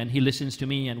speak, and he listens to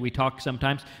me, and we talk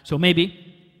sometimes. So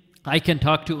maybe I can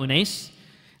talk to Unais,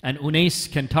 and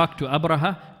Unais can talk to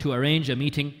Abraha to arrange a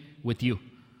meeting with you.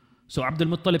 So Abdul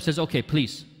Muttalib says, okay,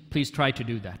 please try to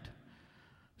do that.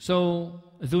 So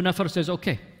Dhu Nafar says,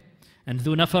 okay. And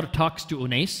Dhu Nafar talks to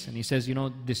Unais, and he says,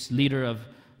 this leader of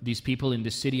these people in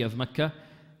this city of Mecca,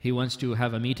 he wants to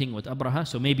have a meeting with Abraha,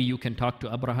 so maybe you can talk to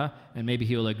Abraha, and maybe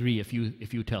he will agree if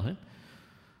you tell him.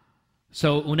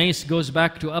 So Unais goes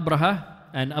back to Abraha,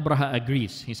 and Abraha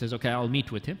agrees. He says, okay, I'll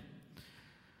meet with him.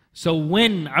 So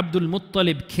when Abdul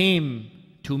Muttalib came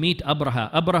to meet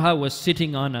Abraha, Abraha was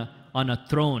sitting on a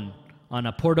throne, on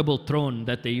a portable throne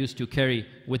that they used to carry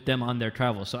with them on their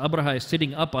travels. So Abraha is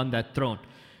sitting up on that throne.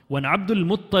 When Abdul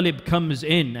Muttalib comes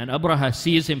in and Abraha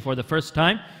sees him for the first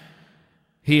time,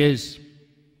 he is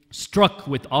struck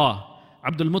with awe.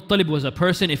 Abdul Muttalib was a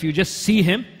person, if you just see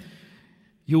him,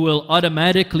 you will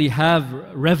automatically have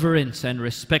reverence and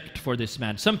respect for this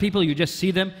man. Some people, you just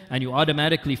see them and you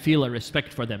automatically feel a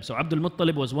respect for them. So Abdul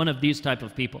Muttalib was one of these type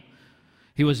of people.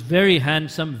 He was very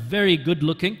handsome, very good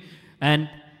looking, and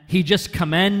he just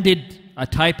commanded a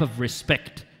type of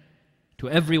respect to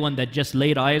everyone that just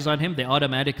laid eyes on him. They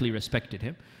automatically respected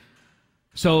him.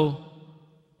 So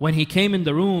when he came in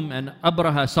the room and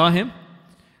Abraha saw him,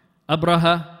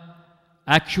 Abraha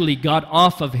actually got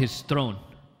off of his throne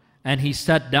and he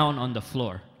sat down on the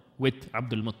floor with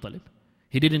Abdul Muttalib.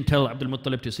 He didn't tell Abdul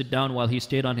Muttalib to sit down while he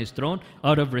stayed on his throne.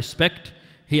 Out of respect,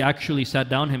 he actually sat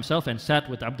down himself and sat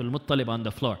with Abdul Muttalib on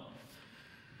the floor.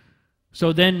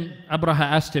 So then Abraha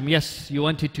asked him, yes, you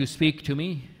wanted to speak to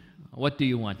me? What do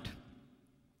you want?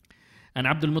 And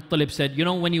Abdul Muttalib said,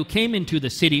 when you came into the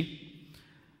city,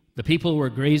 the people were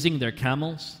grazing their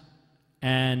camels,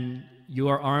 and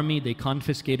your army, they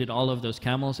confiscated all of those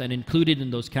camels, and included in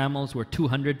those camels were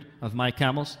 200 of my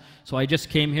camels. So I just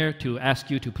came here to ask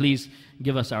you to please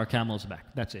give us our camels back.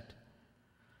 That's it.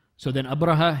 So then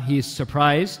Abraha, he is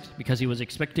surprised because he was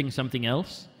expecting something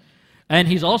else. And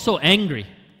he's also angry.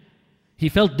 He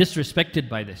felt disrespected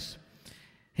by this.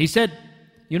 He said,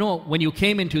 when you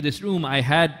came into this room, I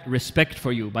had respect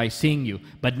for you by seeing you.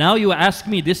 But now you ask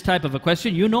me this type of a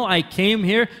question. I came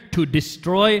here to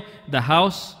destroy the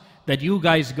house that you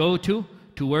guys go to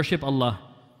worship Allah.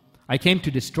 I came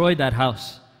to destroy that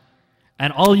house.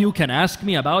 And all you can ask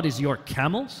me about is your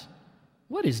camels?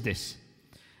 What is this?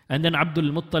 And then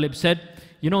Abdul Muttalib said,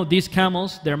 these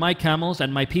camels, they're my camels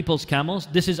and my people's camels.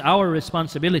 This is our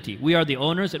responsibility. We are the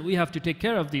owners and we have to take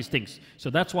care of these things. So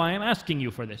that's why I'm asking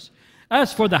you for this.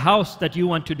 As for the house that you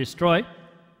want to destroy,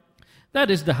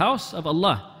 that is the house of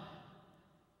Allah.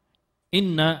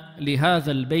 Inna lihadha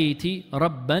al-bayti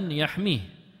rabban yahmih.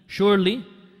 Surely,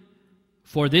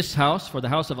 for this house, for the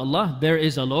house of Allah, there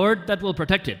is a Lord that will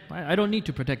protect it. I don't need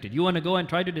to protect it. You want to go and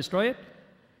try to destroy it?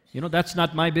 That's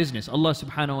not my business. Allah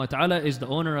subhanahu wa ta'ala is the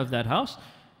owner of that house,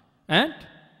 and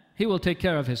He will take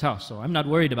care of His house. So I'm not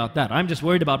worried about that. I'm just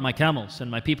worried about my camels and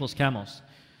my people's camels.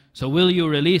 So will you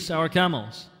release our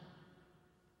camels?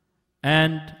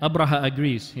 And Abraha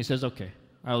agrees. He says, okay,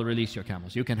 I'll release your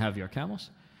camels. You can have your camels.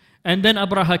 And then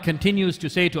Abraha continues to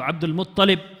say to Abdul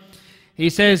Muttalib, he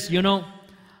says,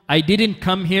 I didn't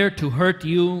come here to hurt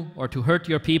you or to hurt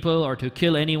your people or to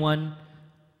kill anyone.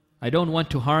 I don't want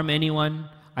to harm anyone.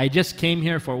 I just came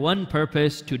here for one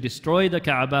purpose, to destroy the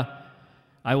Kaaba.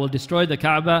 I will destroy the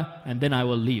Kaaba and then I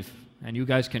will leave. And you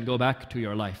guys can go back to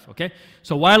your life, okay?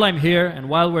 So while I'm here and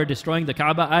while we're destroying the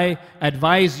Kaaba, I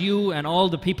advise you and all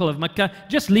the people of Mecca,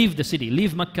 just leave the city.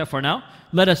 Leave Mecca for now.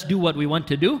 Let us do what we want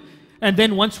to do. And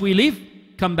then once we leave,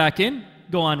 come back in,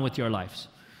 go on with your lives.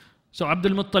 So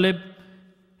Abdul Muttalib,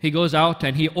 he goes out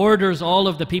and he orders all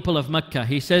of the people of Mecca.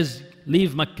 He says,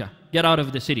 leave Mecca. get out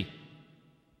of the city.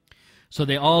 So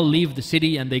they all leave the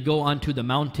city and they go onto the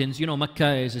mountains. You know,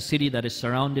 Mecca is a city that is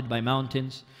surrounded by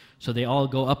mountains. So they all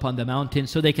go up on the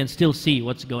mountains so they can still see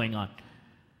what's going on.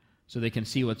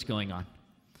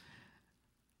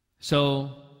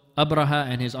 So Abraha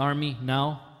and his army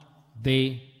now,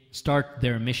 they start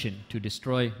their mission to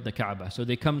destroy the Kaaba. So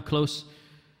they come close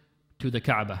to the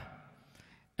Kaaba.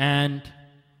 And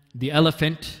the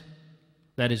elephant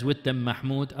that is with them,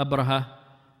 Mahmud, Abraha,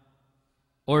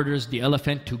 orders the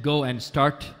elephant to go and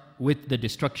start with the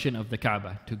destruction of the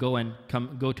Kaaba, to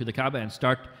go to the Kaaba and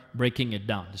start breaking it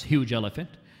down. This huge elephant.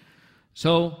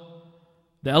 So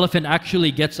the elephant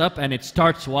actually gets up and it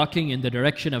starts walking in the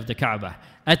direction of the Kaaba.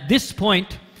 At this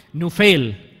point,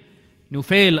 Nufail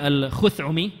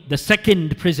al-Khuth'umi, the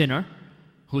second prisoner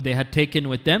who they had taken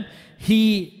with them,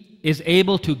 he is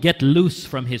able to get loose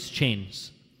from his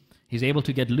chains. He's able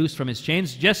to get loose from his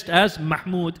chains just as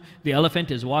Mahmud, the elephant,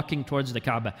 is walking towards the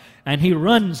Kaaba. And he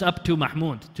runs up to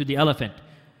Mahmud, to the elephant.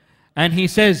 And he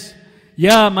says,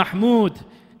 Ya Mahmud,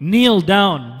 kneel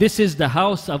down. This is the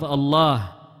house of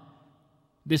Allah.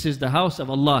 This is the house of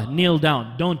Allah. Kneel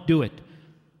down. Don't do it.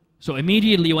 So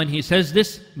immediately when he says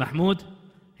this, Mahmud,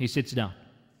 he sits down.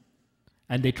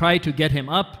 And they try to get him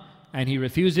up, and he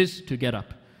refuses to get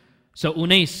up. So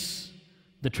Unais,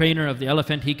 the trainer of the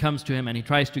elephant, he comes to him and he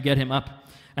tries to get him up.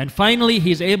 And finally,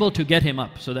 he's able to get him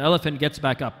up. So the elephant gets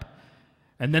back up.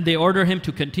 And then they order him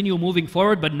to continue moving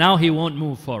forward, but now he won't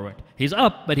move forward. He's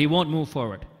up, but he won't move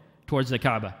forward towards the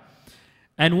Kaaba.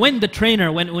 And when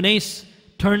Unais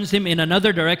turns him in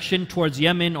another direction towards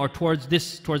Yemen or towards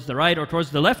the right or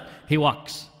towards the left, he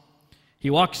walks. He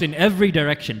walks in every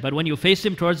direction. But when you face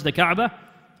him towards the Kaaba,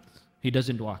 he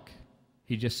doesn't walk.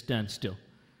 He just stands still.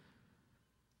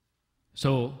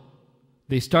 So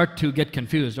they start to get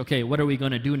confused. Okay, what are we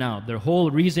going to do now? The whole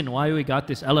reason why we got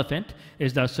this elephant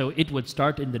is that so it would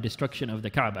start in the destruction of the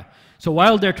Kaaba. So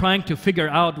while they're trying to figure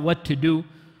out what to do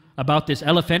about this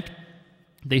elephant,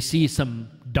 they see some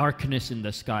darkness in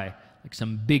the sky, like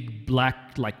some big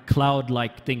black, like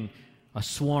cloud-like thing, a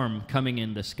swarm coming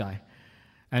in the sky.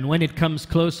 And when it comes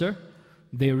closer,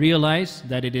 they realize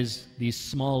that it is these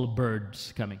small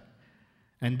birds coming.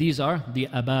 And these are the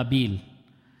ababil.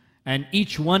 And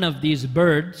each one of these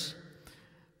birds,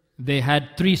 they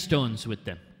had 3 stones with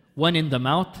them. One in the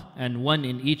mouth and one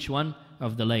in each one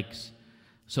of the legs.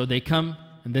 So they come,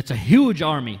 and that's a huge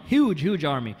army, huge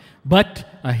army, but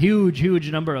a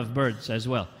huge number of birds as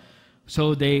well.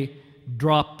 So they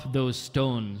drop those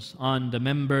stones on the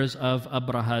members of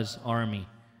Abraha's army.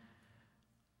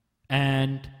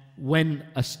 And when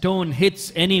a stone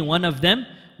hits any one of them,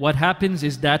 what happens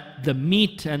is that the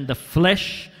meat and the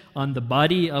flesh on the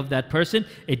body of that person,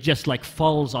 it just like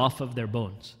falls off of their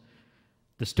bones.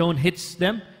 The stone hits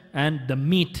them and the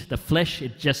meat, the flesh,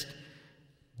 it just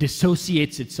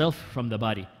dissociates itself from the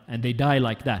body and they die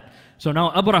like that. So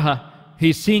now Abraha,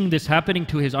 he's seeing this happening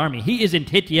to his army. He isn't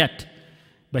hit yet,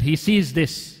 but he sees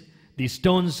this, these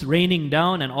stones raining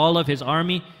down and all of his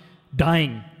army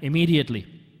dying immediately.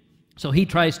 So he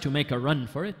tries to make a run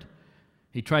for it.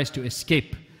 He tries to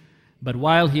escape. But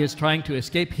while he is trying to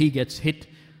escape, he gets hit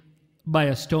by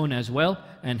a stone as well,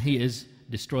 and he is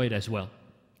destroyed as well.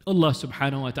 Allah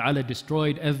subhanahu wa ta'ala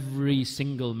destroyed every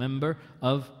single member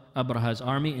of Abraha's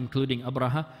army, including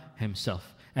Abraha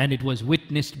himself. And it was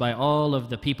witnessed by all of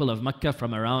the people of Mecca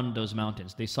from around those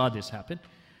mountains. They saw this happen.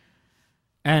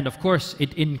 And of course,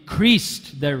 it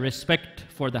increased their respect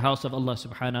for the house of Allah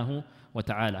subhanahu wa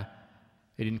ta'ala.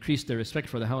 It increased their respect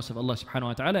for the house of Allah subhanahu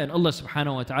wa ta'ala. And Allah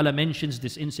subhanahu wa ta'ala mentions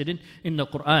this incident in the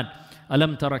Quran.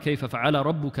 أَلَمْ تَرَ كَيْفَ فَعَلَ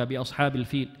رَبُّكَ بِأَصْحَابِ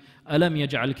الْفِيلِ أَلَمْ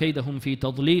يَجْعَلْ كَيْدَهُمْ فِي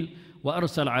تَضْلِيلٍ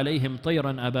وَأَرْسَلَ عَلَيْهِمْ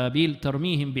طَيْرًا أَبَابِيلَ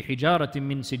تَرْمِيهِمْ بِحِجَارَةٍ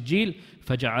مِّن سِجِّيلٍ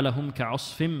فَجَعَلَهُمْ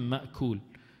كَعَصْفٍ مَأْكُولٍ.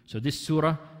 So this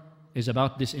surah is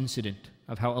about this incident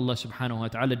of how Allah subhanahu wa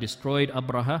ta'ala destroyed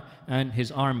Abraha and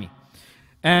his army.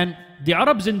 And the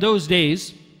Arabs in those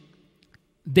days,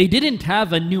 they didn't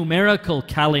have a numerical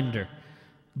calendar.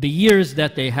 The years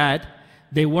that they had,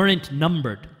 they weren't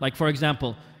numbered. Like for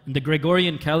example, in the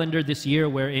Gregorian calendar this year,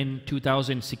 we're in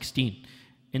 2016.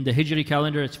 In the Hijri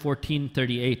calendar, it's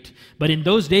 1438. But in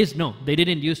those days, no, they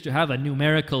didn't used to have a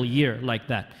numerical year like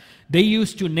that. They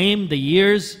used to name the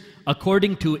years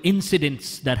according to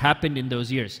incidents that happened in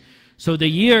those years. So the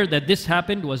year that this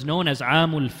happened was known as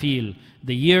Amul Fil,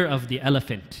 the year of the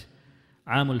elephant.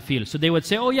 Amul Fil. So they would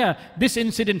say, oh yeah, this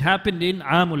incident happened in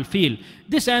Amul Fil.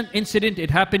 This incident,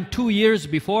 it happened 2 years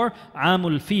before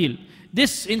Amul Fil.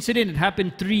 This incident, it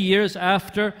happened 3 years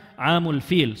after Amul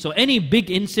Fil. So any big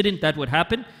incident that would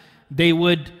happen, they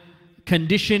would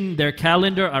condition their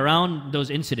calendar around those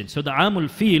incidents. So the Amul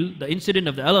Fil, the incident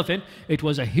of the elephant, it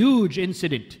was a huge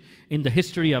incident in the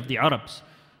history of the Arabs.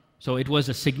 So it was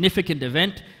a significant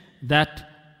event that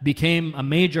became a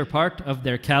major part of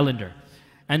their calendar.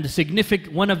 And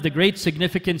one of the great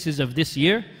significances of this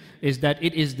year is that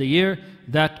it is the year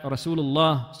that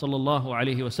Rasulullah sallallahu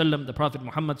alaihi wasallam, the Prophet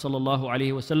Muhammad sallallahu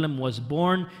alaihi wasallam, was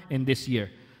born in this year.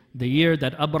 The year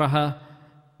that Abraha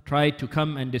tried to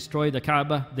come and destroy the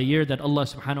Kaaba, the year that Allah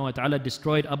subhanahu wa ta'ala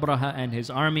destroyed Abraha and his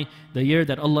army, the year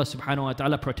that Allah subhanahu wa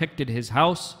ta'ala protected his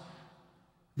house.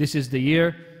 This is the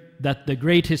year that the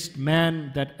greatest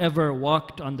man that ever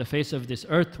walked on the face of this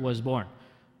earth was born.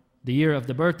 The year of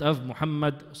the birth of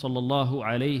Muhammad sallallahu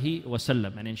alayhi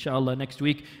wasallam. And inshallah next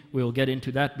week we will get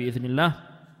into that bi'idhnillah.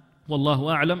 Wallahu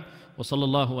a'lam wa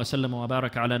sallallahu wa sallam wa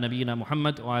baraka ala nabiyyina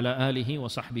Muhammad wa ala alihi wa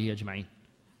sahbihi ajma'in.